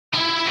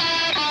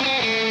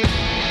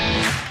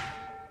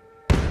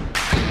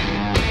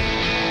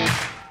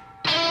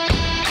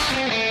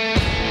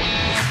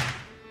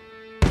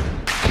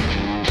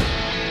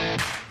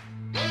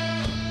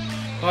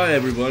Hi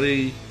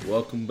everybody,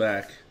 welcome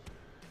back.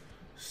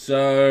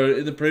 So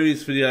in the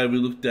previous video we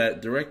looked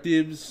at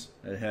directives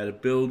and how to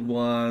build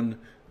one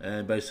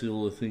and basically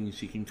all the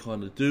things you can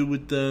kind of do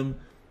with them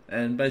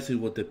and basically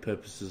what their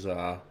purposes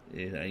are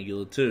in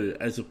Angular 2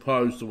 as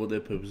opposed to what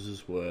their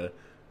purposes were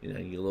in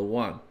Angular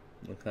 1,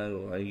 okay,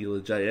 or Angular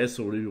JS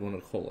or whatever you want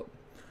to call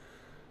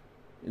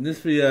it. In this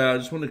video I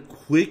just want to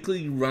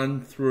quickly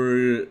run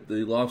through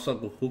the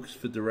lifecycle hooks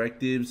for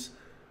directives.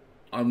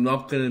 I'm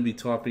not going to be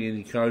typing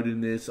any code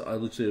in this. I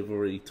literally have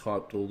already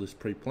typed all this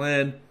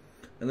pre-planned.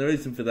 And the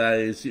reason for that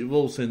is you've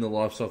all seen the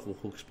lifecycle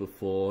hooks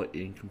before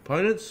in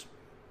components.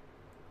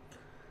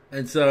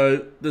 And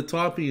so the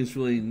typing is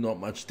really not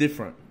much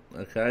different,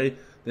 okay?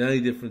 The only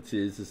difference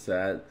is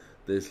that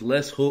there's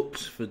less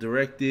hooks for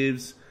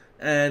directives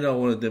and I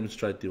want to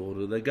demonstrate the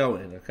order they go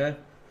in, okay?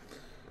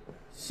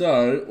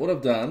 So what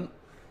I've done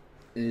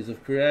is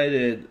I've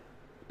created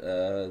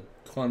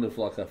kind of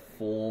like a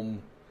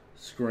form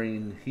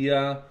screen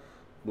here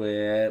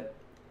where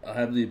I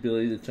have the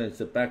ability to change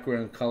the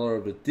background color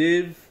of a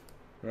div,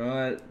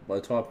 right, by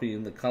typing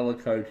in the color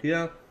code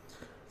here.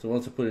 So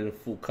once I put in a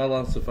full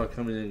color, so if I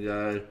come in and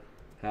go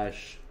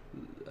hash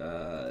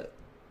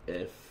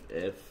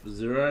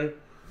FF0,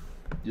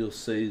 you'll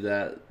see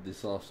that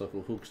this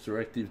lifecycle hooks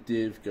directive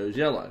div goes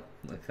yellow.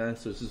 Okay,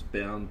 so it's just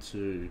bound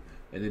to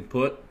an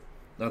input,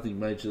 nothing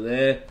major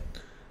there.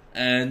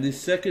 And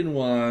this second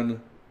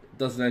one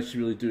doesn't actually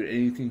really do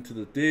anything to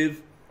the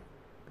div.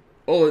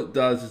 All it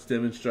does is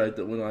demonstrate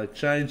that when I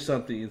change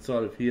something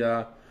inside of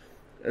here,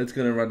 it's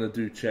going to run a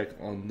do check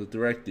on the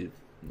directive,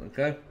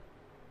 okay?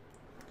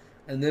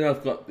 And then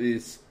I've got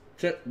this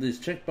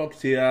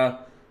checkbox here,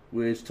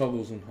 which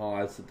toggles and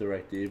hides the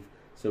directive,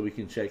 so we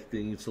can check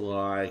things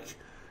like,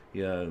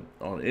 you know,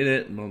 on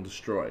init and on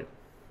destroy,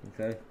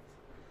 okay?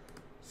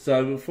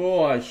 So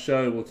before I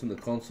show what's in the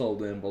console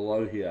down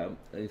below here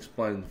and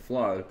explain the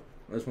flow,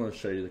 I just want to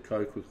show you the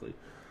code quickly.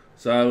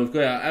 So we've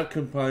got our app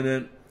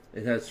component.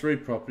 It has three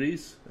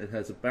properties. It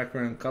has a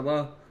background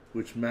color,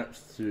 which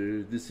maps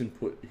to this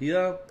input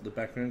here, the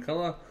background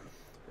color.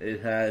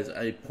 It has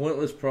a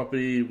pointless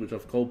property, which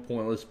I've called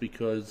pointless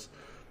because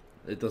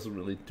it doesn't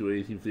really do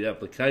anything for the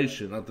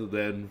application other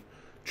than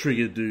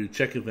trigger do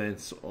check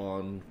events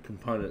on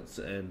components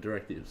and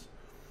directives.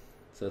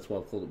 So that's why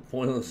I've called it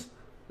pointless.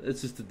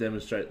 It's just to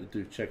demonstrate the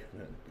do check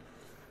event.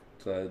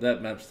 So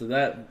that maps to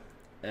that.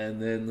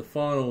 And then the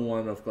final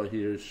one I've got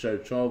here is show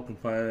child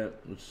component,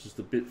 which is just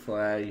a bit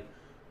flag,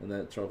 and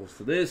that toggles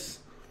to this.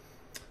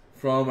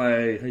 From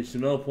a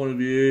HTML point of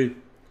view,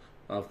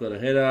 I've got a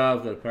header,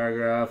 I've got a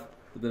paragraph,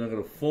 but then I've got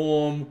a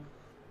form,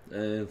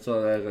 and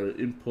so I've got an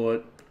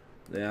input.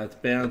 Now it's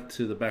bound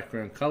to the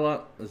background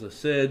color, as I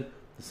said.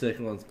 The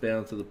second one's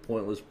bound to the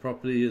pointless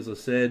property, as I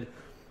said.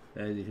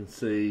 And you can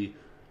see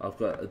I've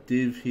got a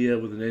div here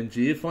with an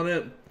ngIf on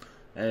it.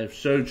 And if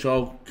show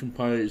child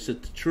component is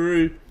set to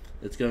true,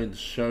 it's going to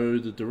show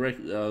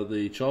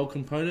the child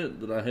component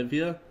that I have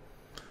here.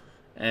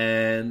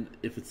 And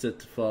if it's set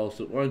to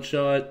false, it won't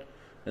show it.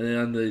 And then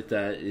underneath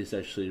that is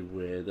actually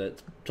where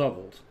that's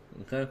toggled.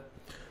 Okay.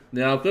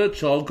 Now I've got a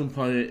child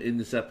component in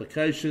this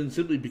application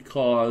simply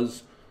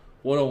because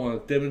what I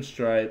want to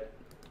demonstrate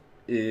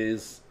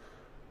is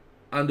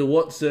under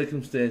what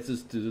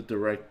circumstances do the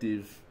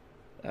directive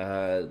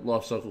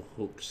lifecycle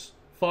hooks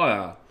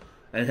fire,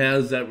 and how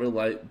does that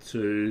relate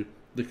to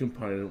the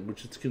component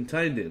which it's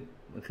contained in.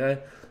 Okay.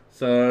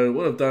 So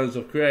what I've done is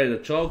I've created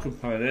a child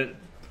component.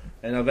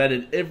 And I've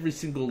added every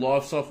single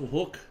lifecycle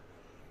hook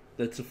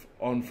that's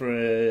on for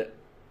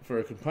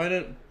a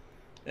component,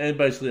 and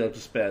basically I've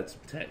just spared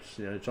some text,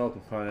 you know, child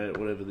component,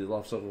 whatever the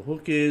lifecycle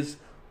hook is,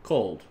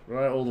 called,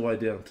 right, all the way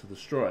down to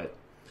destroy.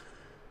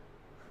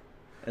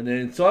 And then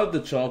inside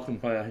the child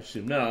component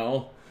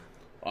HTML,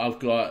 I've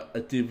got a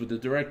div with a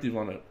directive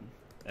on it,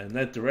 and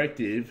that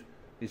directive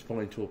is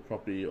pointing to a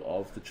property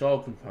of the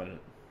child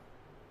component,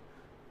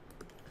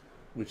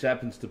 which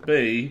happens to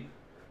be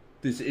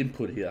this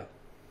input here.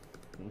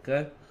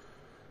 Okay,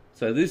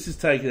 so this is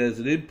taken as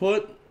an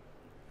input.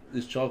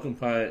 This child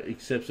component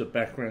accepts a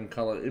background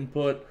color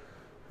input.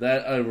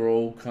 That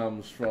overall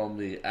comes from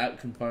the app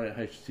component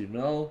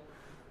HTML,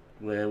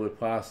 where we're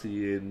passing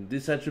in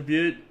this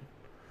attribute,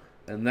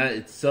 and that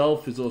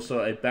itself is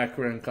also a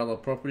background color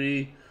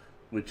property,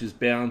 which is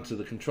bound to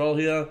the control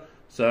here.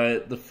 So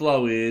the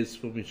flow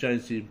is when we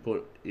change the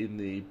input in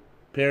the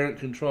parent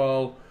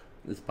control,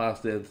 it's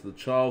passed down to the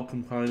child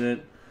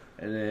component.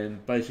 And then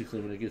basically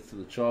when it gets to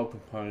the child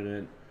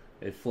component,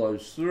 it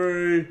flows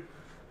through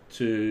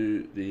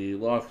to the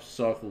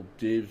lifecycle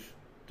div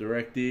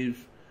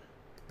directive,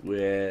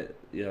 where,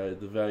 you know,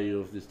 the value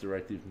of this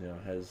directive now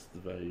has the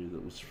value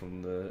that was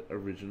from the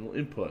original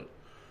input.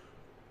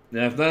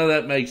 Now if none of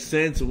that makes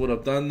sense of what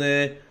I've done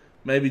there,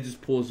 maybe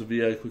just pause the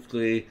video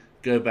quickly,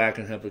 go back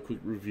and have a quick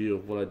review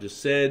of what I just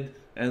said,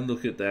 and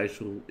look at the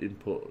actual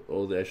input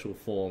or the actual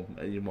form,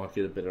 and you might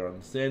get a better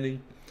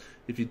understanding.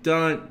 If you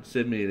don't,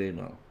 send me an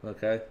email,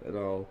 okay, and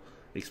I'll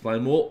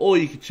explain more, or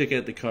you can check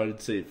out the code and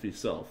see it for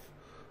yourself.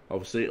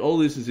 Obviously, all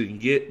this is in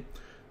Git.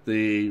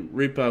 The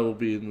repo will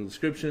be in the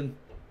description.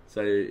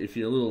 So if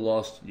you're a little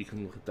lost, you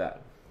can look at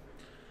that.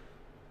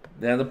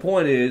 Now the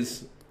point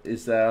is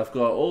that I've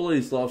got all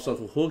these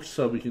lifecycle hooks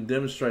so we can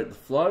demonstrate the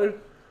flow,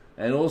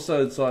 and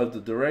also inside of the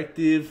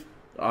directive,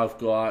 I've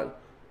got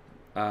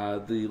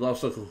the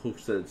lifecycle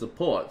hooks that it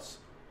supports.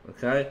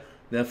 Okay.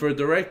 Now for a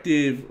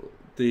directive,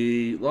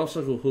 the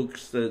lifecycle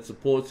hooks that it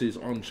supports is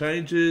on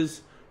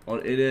changes, on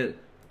init,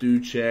 do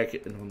check,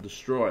 and on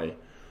destroy.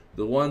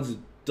 The ones it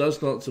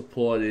does not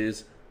support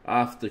is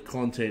after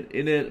content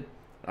init,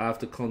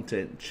 after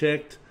content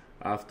checked,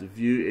 after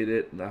view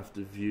init, and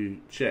after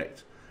view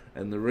checked.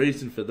 And the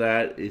reason for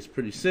that is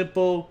pretty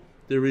simple.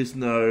 There is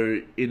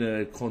no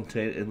inner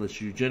content unless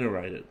you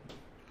generate it.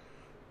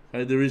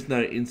 Okay, there is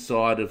no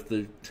inside of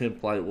the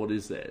template. What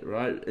is that,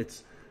 right?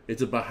 It's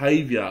a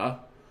behavior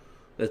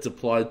that's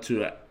applied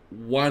to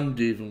one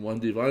div and one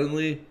div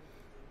only,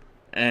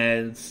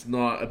 and it's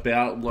not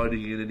about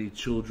loading in any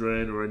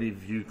children or any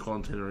view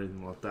content or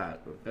anything like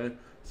that. Okay,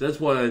 so that's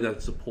why they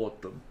don't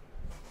support them.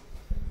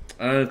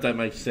 I don't know if that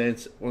makes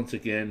sense. Once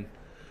again,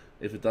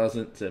 if it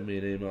doesn't, send me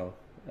an email.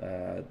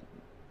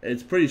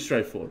 It's pretty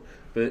straightforward.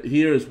 But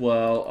here as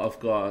well, I've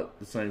got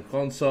the same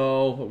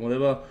console or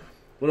whatever.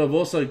 What I've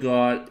also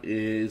got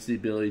is the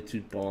ability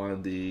to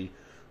bind the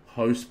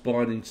host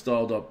binding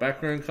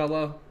style.background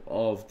color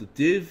of the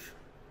div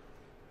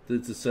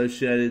that's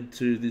associated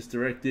to this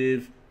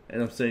directive,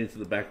 and I'm setting it to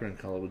the background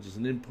color, which is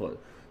an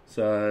input.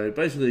 So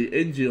basically,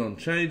 ng on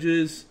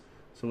changes.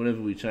 So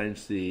whenever we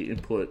change the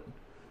input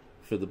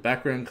for the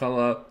background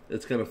color,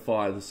 it's going to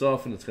fire this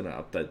off and it's going to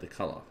update the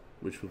color,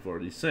 which we've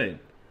already seen.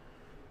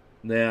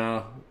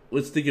 Now,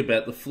 let's think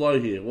about the flow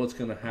here. What's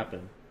going to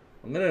happen?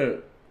 I'm going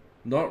to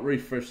not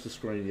refresh the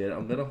screen yet.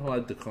 I'm going to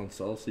hide the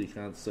console so you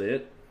can't see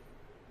it.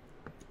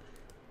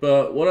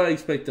 But what I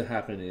expect to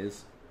happen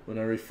is, when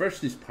I refresh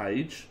this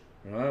page,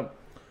 right,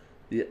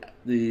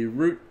 the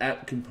root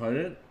app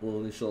component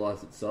will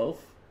initialize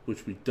itself,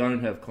 which we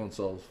don't have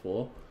consoles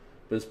for.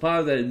 But as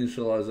part of that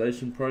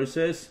initialization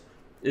process,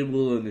 it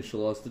will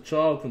initialize the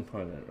child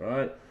component,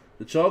 right?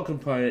 The child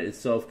component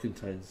itself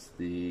contains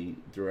the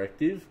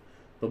directive,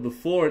 but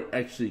before it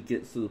actually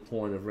gets to the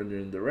point of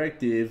rendering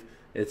directive,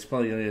 it's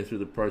probably going to go through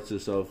the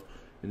process of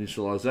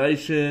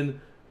initialization,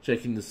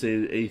 checking to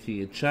see if anything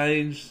had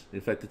changed. In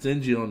fact, it's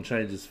ng on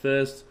changes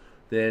first,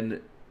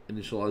 then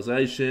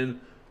initialization,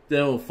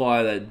 then we'll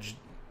fire that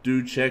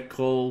do check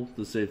call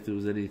to see if there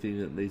was anything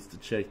that needs to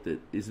check that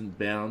isn't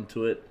bound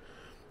to it.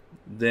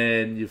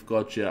 Then you've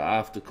got your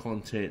after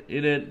content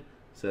in it,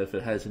 so if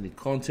it has any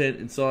content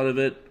inside of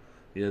it,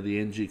 you know, the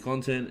ng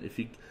content. If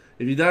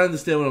you don't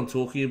understand what I'm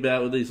talking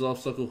about with these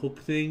lifecycle hook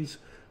things,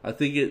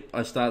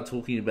 I start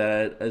talking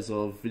about it as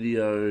of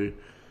video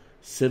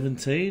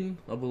 17,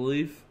 I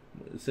believe,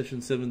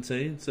 session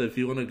 17. So if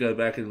you want to go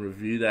back and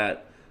review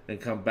that and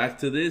come back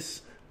to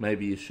this,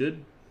 maybe you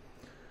should.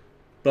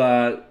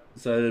 But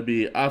so it'll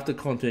be after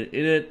content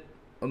in it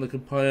on the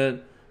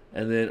component,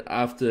 and then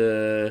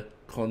after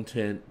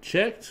content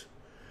checked,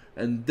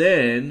 and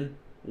then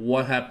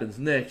what happens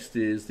next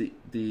is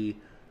the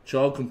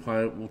child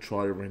component will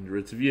try to render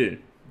its view.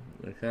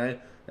 Okay,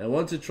 and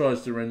once it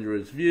tries to render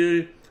its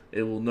view,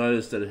 it will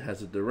notice that it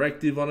has a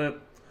directive on it,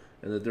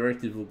 and the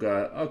directive will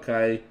go,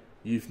 okay,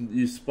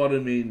 you've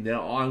spotted me,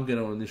 now I'm going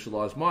to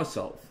initialize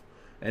myself,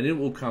 and it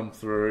will come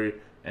through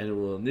and it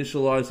will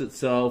initialize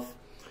itself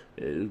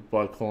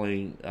by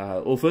calling,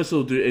 or first it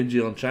will do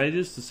ng on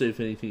changes to see if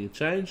anything has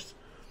changed,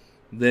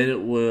 then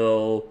it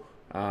will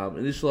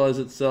initialize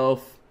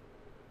itself,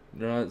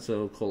 right? So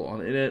it'll call on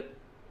init,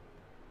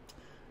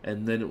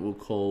 and then it will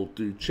call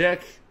do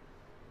check,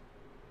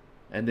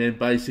 and then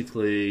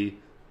basically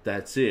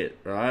that's it,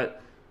 right?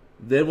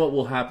 Then what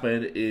will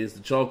happen is the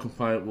child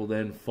component will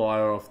then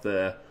fire off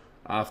the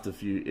after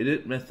view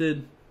init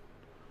method,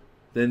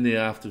 then the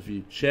after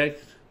view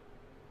checked,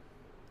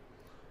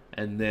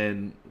 and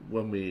then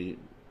when we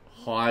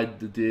hide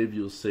the div,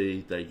 you'll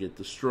see they get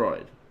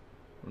destroyed.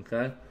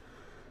 Okay,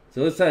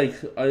 so let's take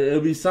it'll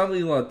be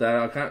something like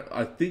that.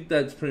 I think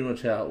that's pretty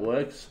much how it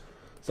works.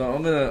 So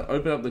I'm gonna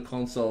open up the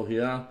console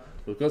here.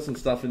 We've got some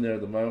stuff in there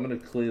at the moment. I'm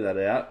gonna clear that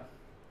out,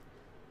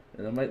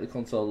 and I'll make the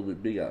console a little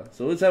bit bigger.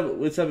 So let's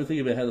have a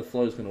think about how the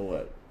flow is going to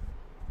work.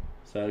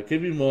 So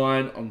keep in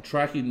mind, I'm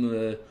tracking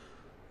the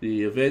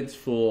events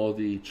for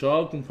the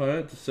child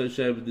component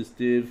associated with this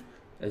div,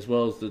 as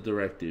well as the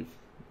directive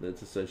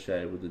that's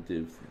associated with the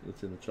div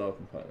that's in the child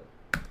component.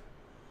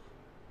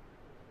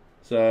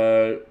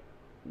 So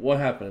what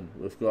happened?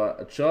 We've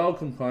got a child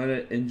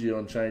component ng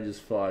on changes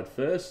fired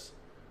first,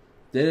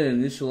 then it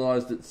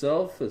initialized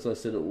itself as I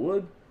said it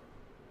would,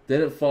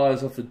 then it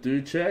fires off a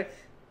do check,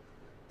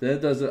 then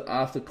it does it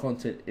after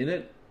content in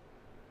it,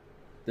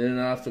 then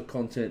after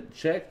content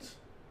checked.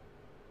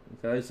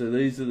 Okay, so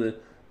these are the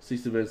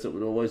 6 events that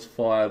would always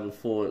fire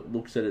before it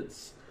looks at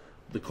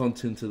the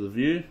content of the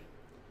view.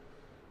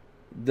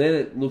 Then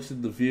it looks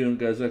at the view and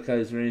goes, okay,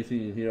 is there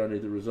anything in here I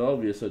need to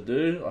resolve? Yes, I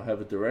do. I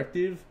have a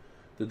directive.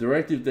 The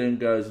directive then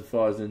goes and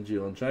fires ng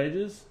on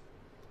changes.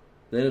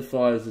 Then it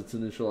fires its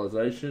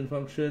initialization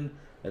function,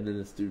 and then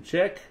it's do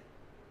check.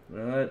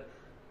 Right.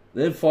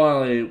 Then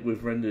finally,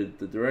 we've rendered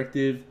the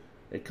directive.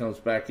 It comes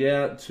back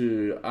out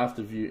to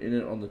after view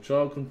init on the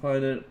child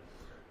component.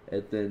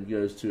 It then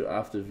goes to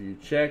after view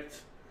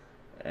checked.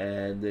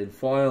 And then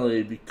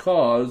finally,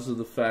 because of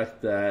the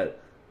fact that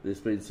there's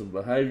been some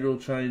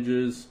behavioral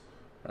changes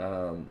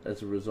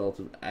as a result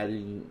of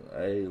adding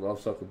a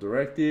lifecycle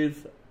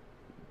directive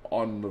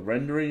on the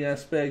rendering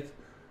aspect,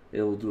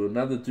 it will do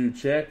another do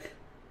check,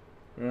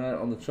 right,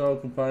 on the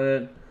child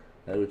component,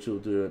 which will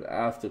do an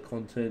after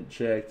content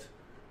checked,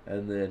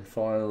 and then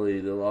finally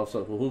the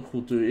lifecycle hook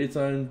will do its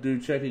own do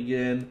check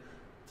again,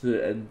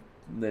 and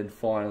then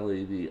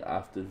finally the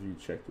after view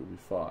check will be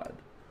fired.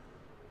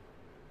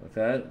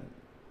 Okay,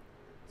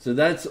 so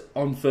that's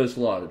on first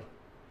load.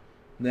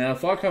 Now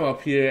if I come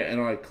up here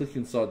and I click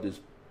inside this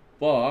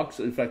box,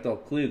 in fact I'll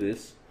clear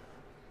this,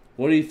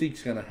 what do you think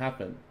is going to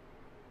happen?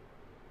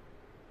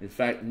 In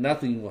fact,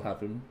 nothing will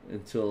happen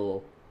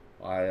until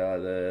I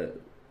either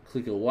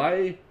click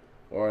away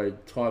or I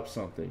type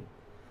something.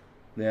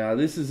 Now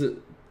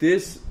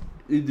this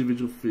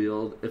individual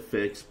field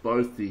affects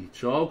both the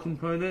child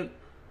component,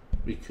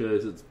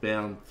 because it's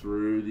bound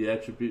through the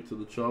attribute of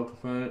the child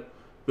component,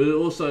 but it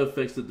also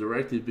affects the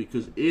directive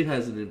because it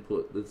has an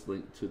input that's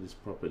linked to this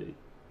property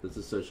that's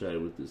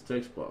associated with this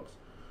text box.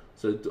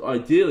 So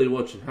ideally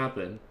what should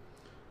happen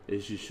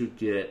is you should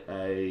get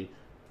a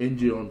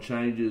ng on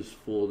changes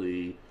for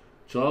the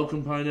child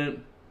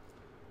component,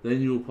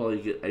 then you'll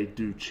probably get a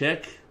do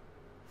check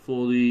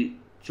for the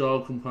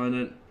child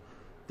component,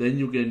 then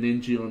you'll get an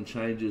ng on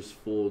changes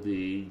for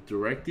the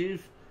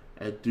directive,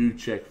 a do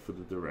check for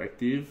the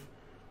directive,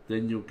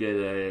 then you'll get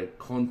a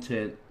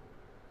content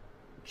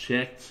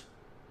checked.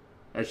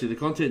 Actually, the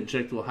content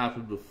checked will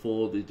happen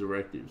before the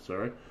directive,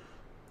 sorry.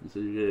 So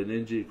you get an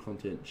ng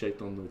content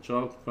checked on the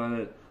child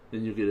component,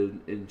 then you get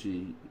an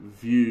ng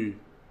view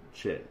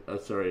check, a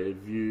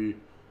view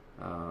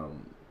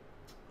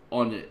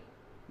on it,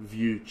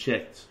 view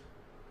checked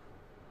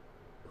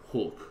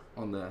hook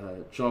on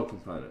the child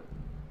component.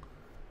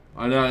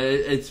 I know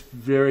it's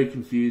very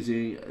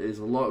confusing, there's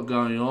a lot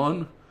going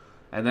on,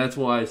 and that's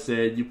why I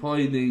said you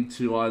probably need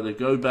to either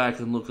go back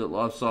and look at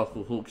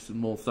lifecycle hooks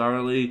more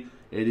thoroughly.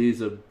 It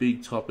is a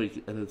big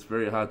topic and it's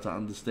very hard to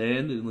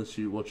understand unless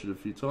you watch it a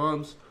few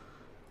times.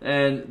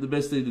 And the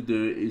best thing to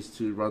do is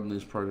to run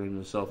this program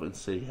yourself and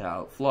see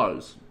how it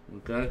flows.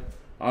 Okay,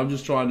 I'm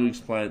just trying to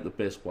explain it the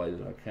best way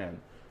that I can.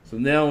 So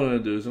now what I'm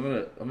going to do is I'm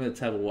going to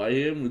tab away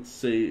here and let's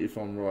see if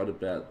I'm right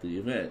about the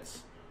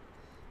events.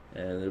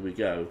 And there we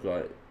go. We've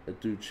got a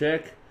do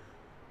check.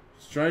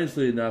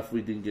 Strangely enough,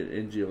 we didn't get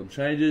ng on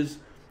changes,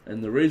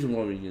 and the reason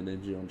why we didn't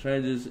get ng on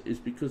changes is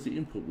because the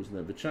input was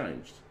never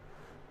changed.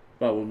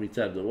 But when we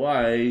tabbed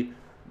away,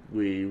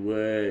 we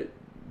were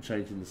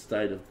changing the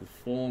state of the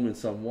form in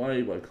some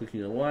way by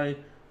clicking away,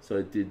 so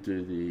it did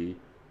do the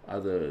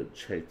other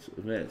checked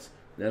events.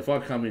 Now if I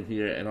come in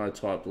here and I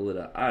type the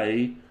letter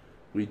A,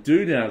 we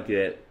do now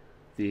get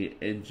the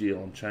ng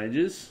on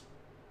changes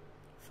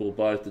for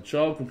both the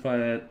child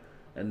component,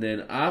 and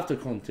then after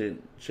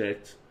content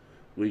checked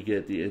we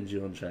get the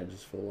ng on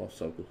changes for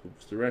lifecycle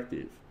hooks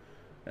directive,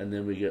 and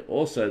then we get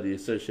also the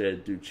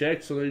associated do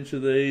checks on each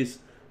of these,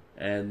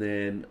 and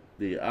then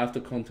the after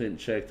content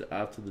checked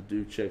after the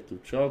do checked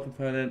of child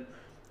component,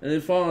 and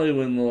then finally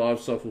when the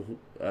lifecycle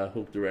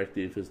hook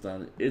directive has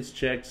done its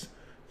checks,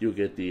 you'll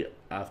get the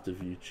after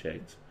view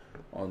checked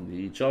on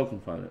the child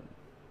component.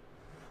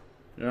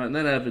 Alright, and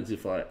that happens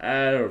if I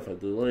add, or if I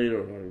delete,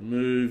 or if I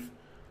remove.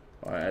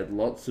 I add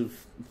lots of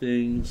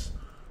things.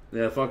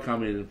 Now if I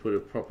come in and put a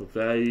proper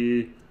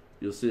value,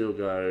 you'll see it'll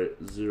go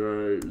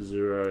 0,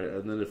 0,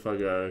 and then if I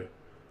go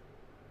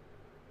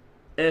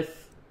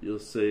F, you'll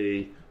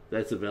see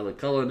that's a valid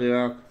color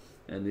now,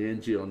 and the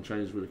ng on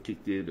change would have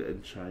kicked in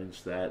and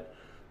changed that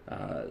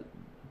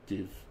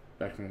div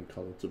background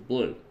color to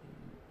blue.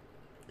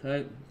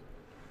 Okay.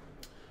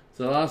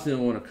 So the last thing I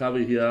want to cover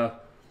here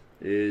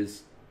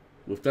is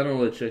we've done all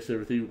the checks,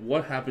 everything.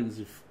 What happens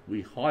if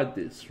we hide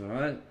this,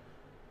 right?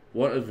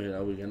 What event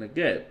are we going to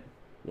get?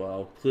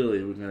 Well,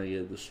 clearly we're going to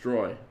get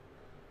destroy.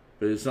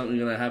 But is something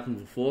going to happen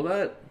before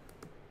that?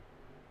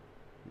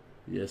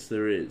 Yes,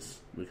 there is.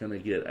 We're going to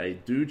get a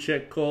do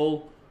check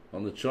call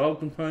on the child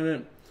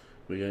component.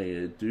 We're going to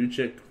get a do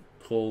check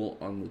call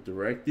on the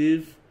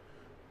directive.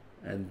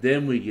 And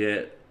then we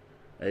get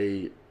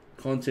a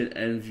content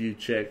and view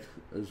check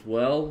as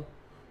well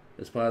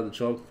as part of the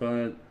child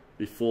component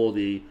before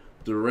the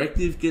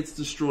directive gets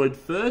destroyed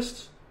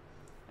first,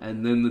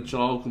 and then the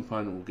child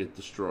component will get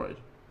destroyed.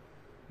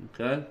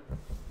 Okay?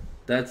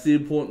 That's the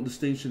important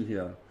distinction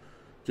here.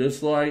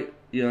 Just like,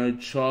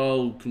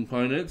 child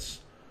components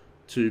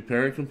to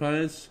parent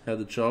components, how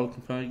the child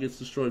component gets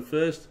destroyed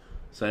first,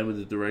 same with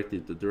the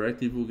directive. The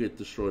directive will get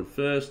destroyed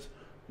first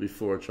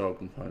before a child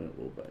component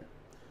will be.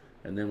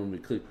 And then when we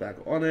click back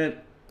on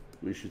it,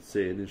 we should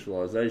see an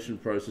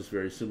initialization process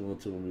very similar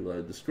to when we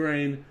load the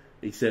screen,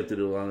 except that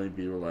it will only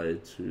be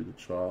related to the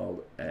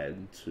child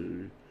and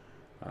to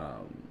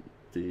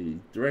the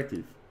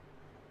directive.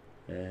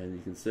 And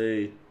you can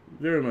see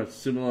very much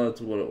similar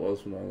to what it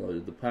was when I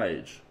loaded the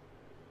page.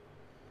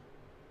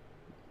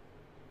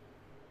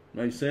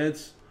 Make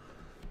sense?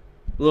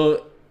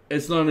 Look,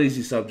 it's not an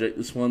easy subject,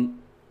 this one.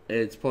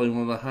 It's probably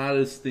one of the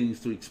hardest things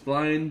to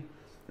explain,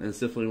 and it's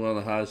definitely one of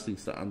the hardest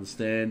things to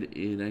understand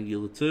in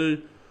Angular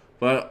 2.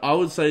 But I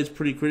would say it's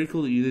pretty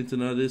critical that you need to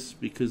know this,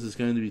 because there's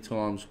going to be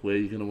times where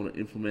you're going to want to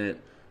implement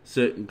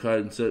certain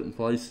code in certain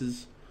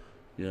places,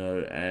 you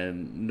know,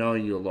 and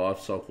knowing your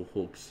lifecycle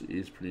hooks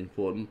is pretty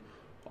important.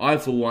 I,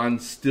 for one,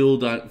 still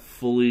don't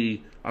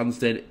fully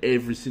understand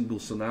every single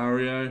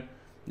scenario.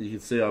 You can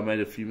see I made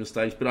a few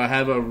mistakes, but I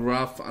have a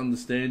rough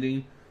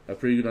understanding, a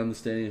pretty good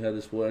understanding of how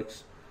this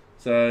works.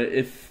 So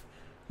if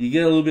you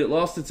get a little bit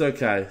lost, it's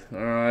okay.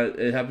 Alright,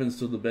 it happens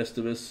to the best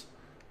of us,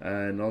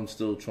 and I'm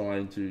still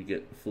trying to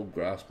get a full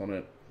grasp on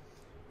it.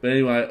 But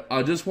anyway,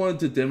 I just wanted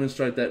to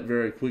demonstrate that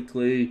very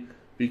quickly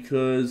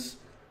because,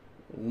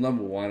 well,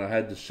 number one, I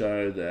had to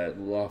show that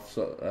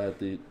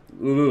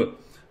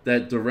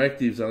that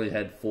directives only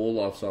had 4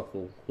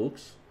 lifecycle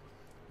hooks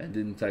and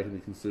didn't take into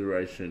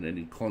consideration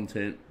any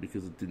content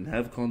because it didn't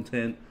have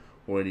content,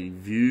 or any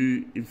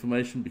view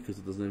information because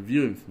it doesn't have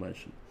view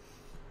information.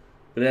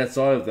 But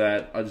outside of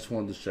that, I just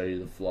wanted to show you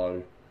the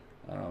flow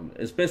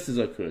as best as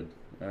I could.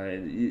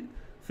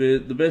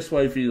 The best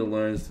way for you to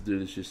learn is to do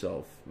this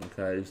yourself.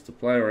 Okay, is to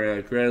play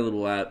around, create a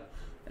little app,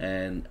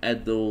 and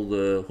add all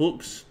the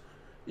hooks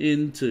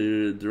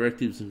into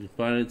directives and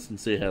components and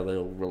see how they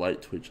all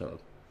relate to each other.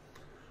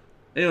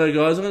 Anyway,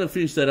 guys, I'm going to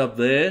finish that up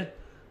there,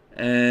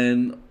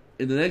 and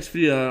in the next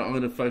video, I'm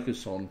going to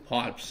focus on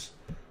pipes.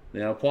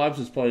 Now, pipes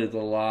is probably the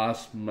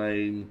last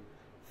main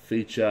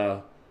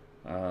feature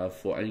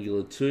for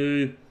Angular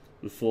 2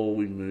 before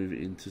we move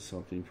into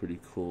something pretty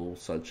cool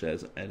such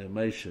as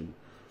animation.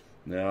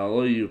 Now, a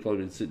lot of you have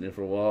probably been sitting there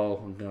for a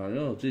while and going,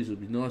 oh geez, it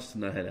would be nice to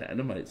know how to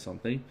animate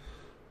something.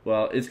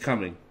 Well, it's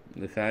coming,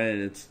 okay,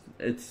 and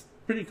it's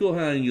pretty cool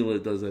how Angular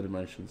does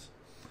animations.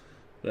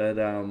 But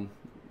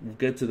we'll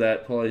get to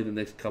that probably in the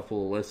next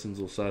couple of lessons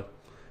or so.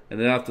 And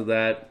then after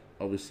that,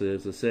 obviously,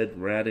 as I said,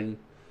 routing.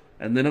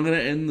 And then I'm going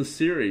to end the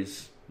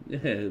series. Yeah,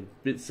 a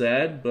bit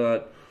sad,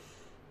 but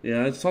you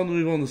know, it's time to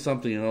move on to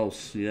something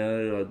else. You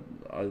know,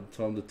 it's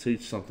time to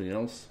teach something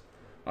else.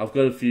 I've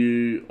got a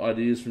few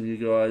ideas from you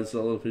guys.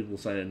 A lot of people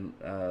saying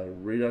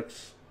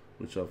Redux,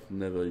 which I've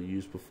never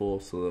used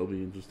before, so that'll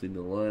be interesting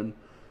to learn.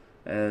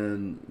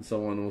 And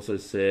someone also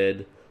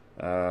said,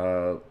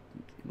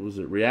 was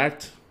it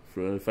React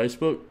for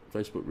Facebook?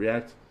 Facebook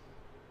React.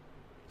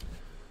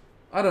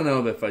 I don't know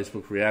about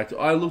Facebook React.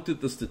 I looked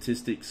at the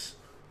statistics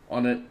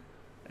on it,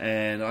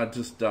 and I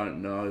just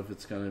don't know if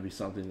it's going to be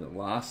something that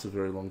lasts a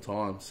very long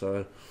time.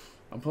 So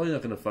I'm probably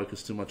not going to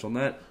focus too much on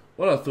that.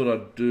 What I thought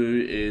I'd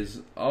do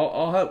is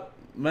I'll have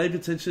maybe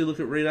potentially look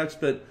at Redux,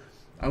 but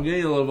I'm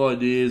getting a lot of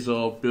ideas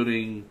of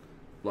building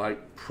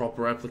like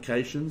proper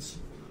applications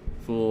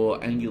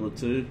for Angular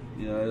 2.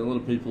 You know, a lot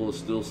of people are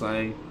still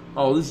saying,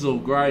 "Oh, this is all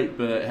great,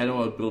 but how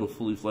do I build a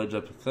fully fledged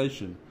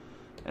application?"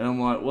 And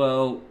I'm like,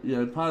 well, you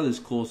know, part of this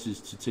course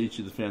is to teach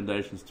you the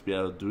foundations to be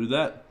able to do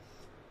that.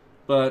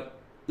 But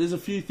there's a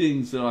few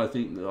things that I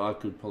think that I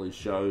could probably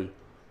show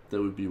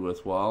that would be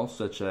worthwhile,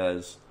 such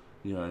as,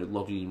 you know,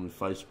 logging in with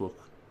Facebook,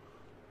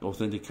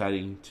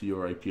 authenticating to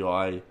your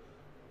API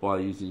by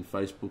using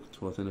Facebook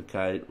to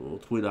authenticate, or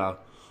Twitter,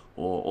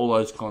 or all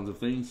those kinds of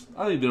things.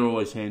 I think they're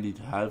always handy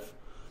to have,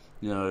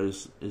 you know,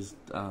 as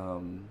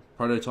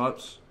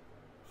prototypes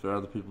for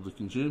other people to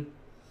consume.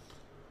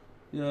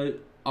 You know,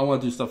 I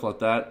want to do stuff like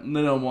that, and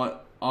then I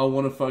want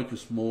to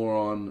focus more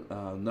on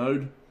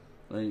Node.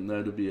 I think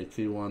Node would be a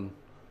key one.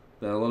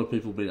 That a lot of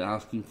people have been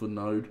asking for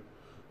Node,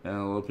 and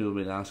a lot of people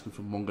have been asking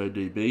for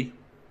MongoDB.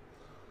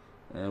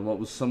 And what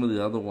was some of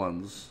the other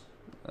ones?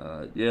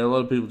 Yeah, a lot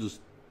of people just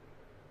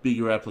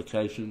bigger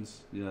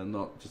applications. You know,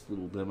 not just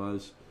little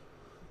demos.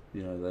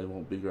 You know, they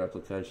want bigger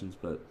applications,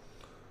 but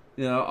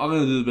you know, I'm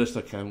going to do the best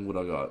I can with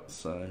what I got.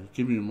 So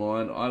keep in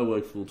mind, I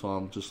work full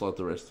time just like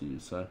the rest of you.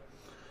 So.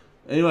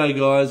 Anyway,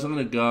 guys, I'm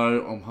going to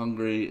go. I'm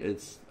hungry.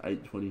 It's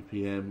 8:20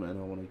 p.m. and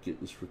I want to get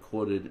this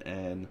recorded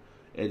and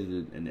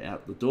edited and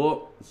out the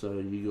door so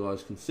you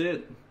guys can see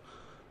it.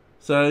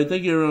 So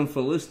thank you everyone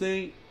for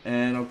listening,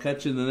 and I'll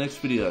catch you in the next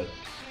video.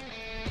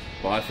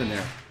 Bye for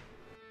now.